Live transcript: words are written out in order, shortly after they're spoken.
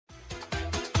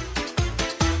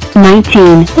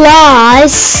19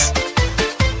 plus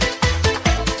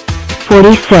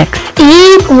 46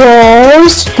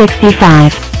 equals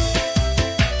 65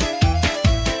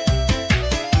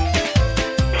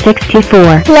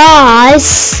 64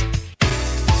 plus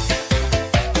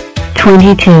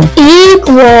 22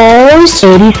 equals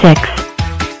 86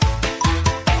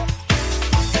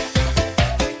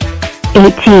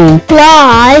 18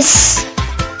 plus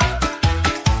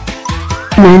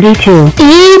 92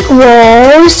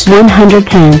 equals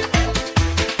 110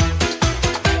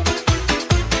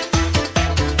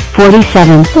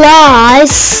 47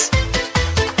 plus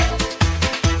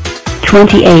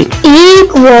 28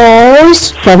 equals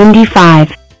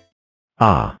 75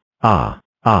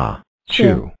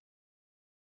 Chew.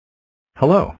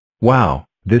 Hello. Wow,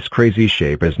 this crazy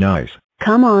shape is nice.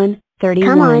 Come on, 31.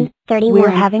 Come on, 31. We're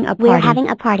having a party. We're having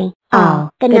a party. Oh,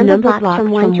 the number blocks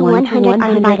from 1 to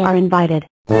 100 are invited.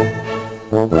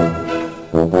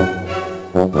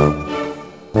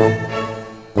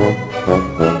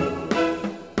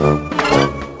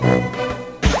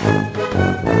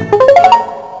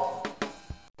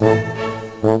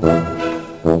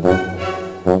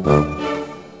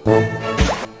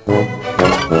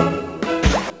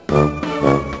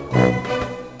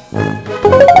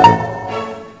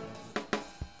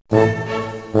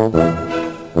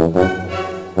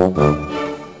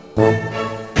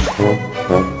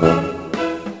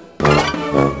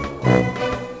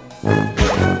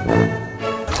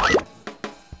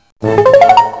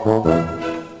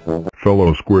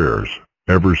 Fellow squares,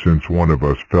 ever since one of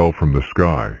us fell from the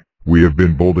sky, we have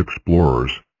been bold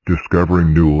explorers,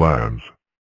 discovering new lands,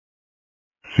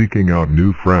 seeking out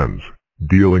new friends,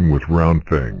 dealing with round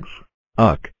things.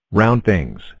 Round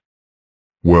things.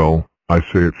 Well, I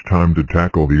say it's time to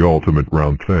tackle the ultimate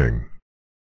round thing.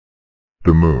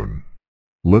 The moon.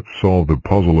 Let's solve the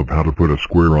puzzle of how to put a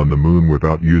square on the moon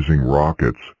without using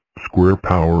rockets, square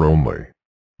power only.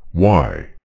 Why?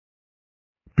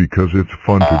 Because it's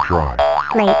fun to try.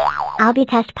 Great. I'll be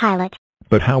test pilot.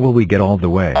 But how will we get all the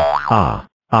way?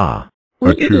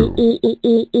 Achoo.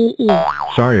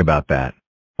 Sorry about that.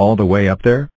 All the way up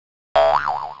there?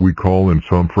 We call in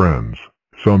some friends,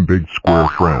 some big square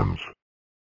friends.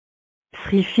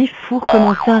 3-5 pour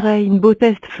commencer un rainbow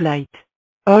test flight.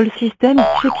 All systems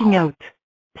checking out.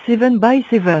 7 by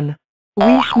 7.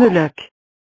 Wish me luck.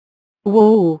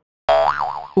 Whoa.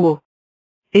 Whoa.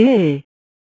 Hey.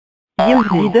 You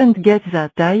didn't get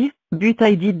that but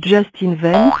I did just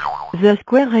invent the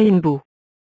square rainbow.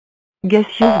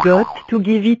 Guess you've got to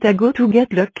give it a go to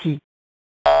get lucky.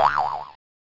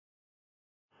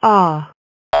 Ah,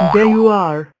 there you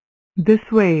are.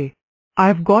 This way.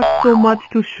 I've got so much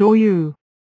to show you.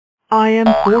 I am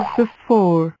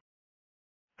 4'4",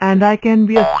 and I can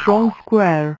be a strong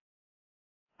square,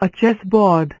 a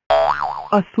chessboard,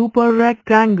 a super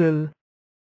rectangle,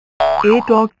 8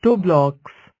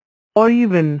 octoblocks, or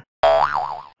even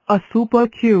a super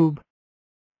cube.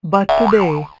 But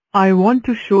today, I want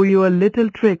to show you a little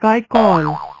trick I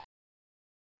call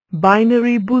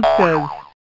binary boosters,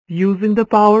 using the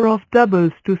power of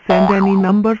doubles to send any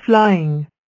number flying.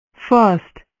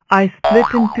 First, I split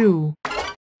in 2,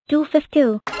 2 fifth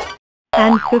 2,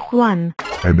 and fifth 1,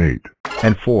 And 8.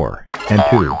 And 4. And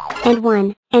 2.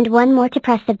 and one more to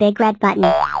press the big red button.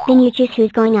 Then you choose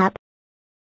who's going up.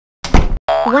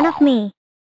 One of me,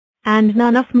 and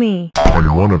none of me.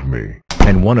 And 1 of me.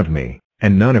 And 1 of me.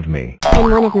 And none of me.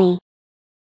 and one of me.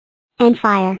 And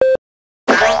fire.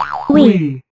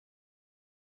 We.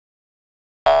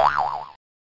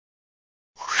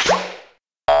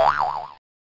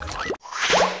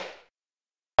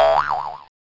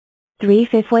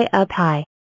 3/5 way up high.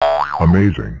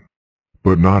 Amazing.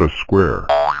 But not a square.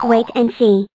 Wait and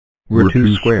see. We're two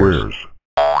two squares.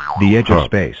 The edge of Huh.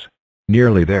 space.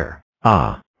 Nearly there.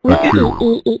 Achoo.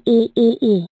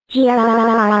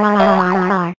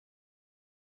 G-R-R-R-R-R-R-R-R-R.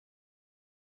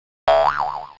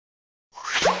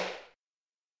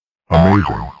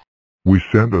 Amazing. We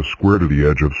sent a square to the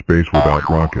edge of space without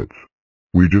rockets.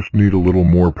 We just need a little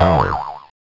more power.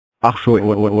 Ach so.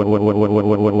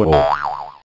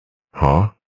 Huh?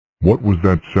 What was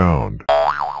that sound?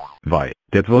 Why,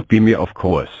 that would be me, of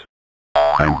course.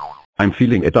 I'm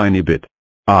feeling a tiny bit.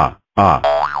 Wow,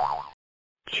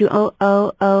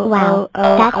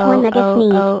 that's one mega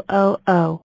sneeze.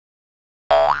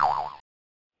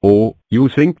 Oh, you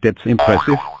think that's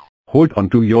impressive? Hold on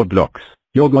to your blocks.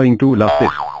 You're going to love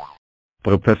this.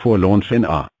 Prepare for launch in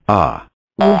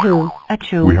Woohoo,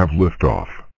 achoo. We have liftoff.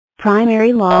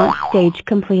 Primary launch stage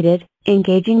completed,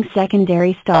 engaging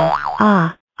secondary stall.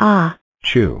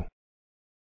 Chew.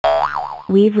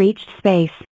 We've reached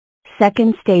space.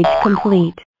 Second stage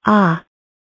complete.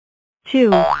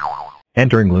 2.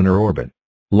 Entering lunar orbit.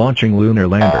 Launching lunar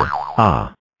lander.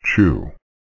 Ah. Chew.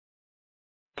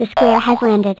 The square has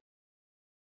landed.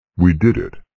 We did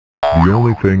it. The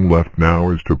only thing left now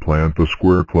is to plant the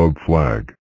Square Club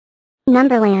flag.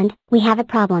 Numberland, we have a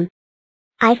problem.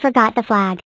 I forgot the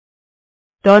flag.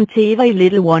 Don't teve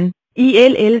little one.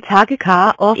 ILL takke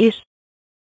kare og is.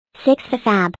 6 the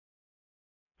fab.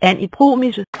 An I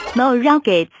promise. Når jeg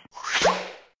gates.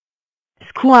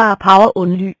 Square power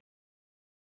only.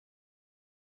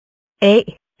 A.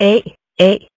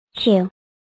 Chew.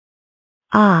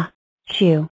 Ah.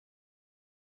 Chew.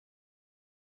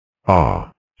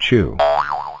 Ah. Chew.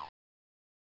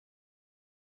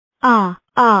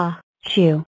 Ah.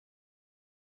 Chew.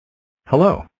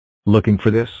 Hello. Looking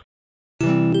for this?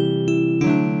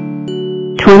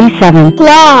 27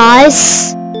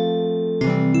 Plus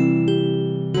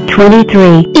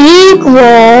 23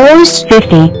 equals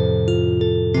 50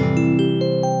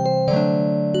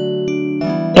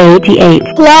 88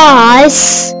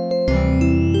 plus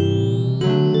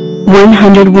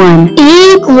 101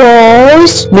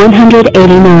 equals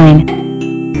 189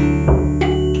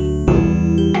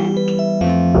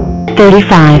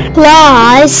 35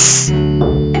 plus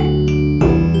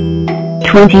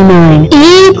 29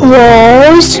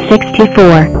 equals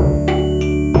 64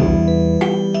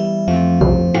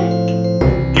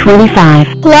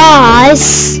 25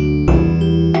 plus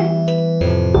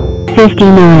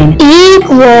 59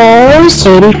 equals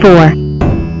 84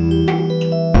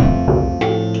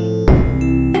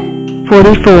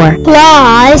 44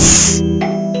 plus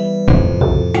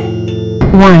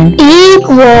 1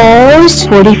 equals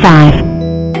 45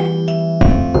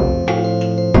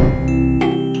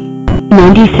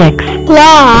 96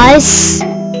 plus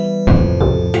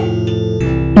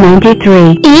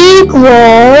 93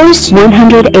 equals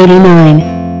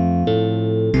 189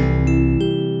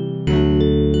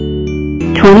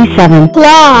 27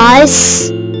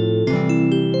 plus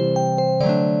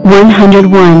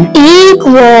 101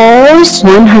 equals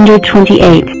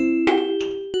 128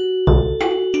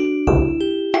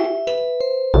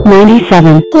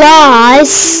 97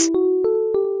 plus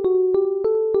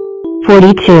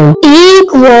 42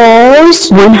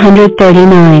 equals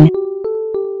 139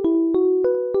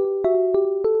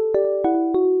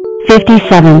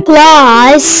 57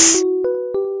 plus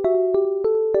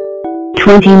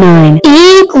 29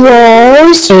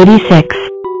 equals 86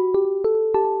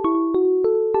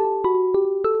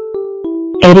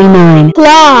 89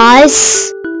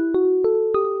 plus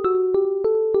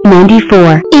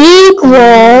 94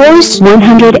 equals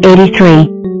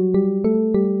 183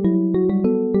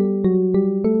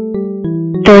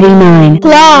 39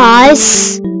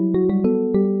 plus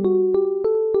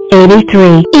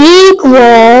 83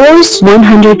 equals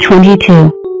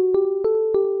 122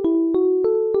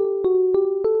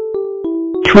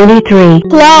 23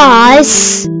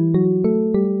 plus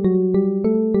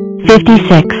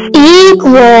 56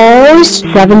 equals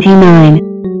 79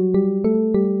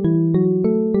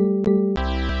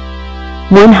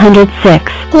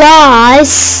 106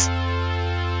 plus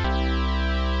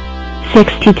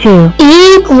 62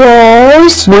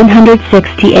 equals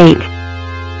 168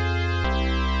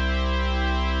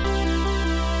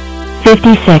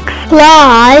 56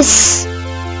 plus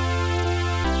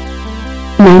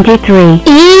 93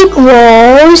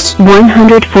 equals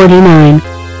 149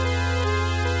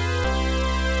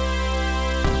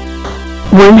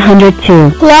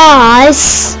 102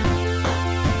 plus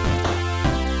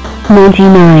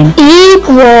 99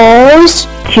 equals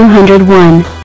 201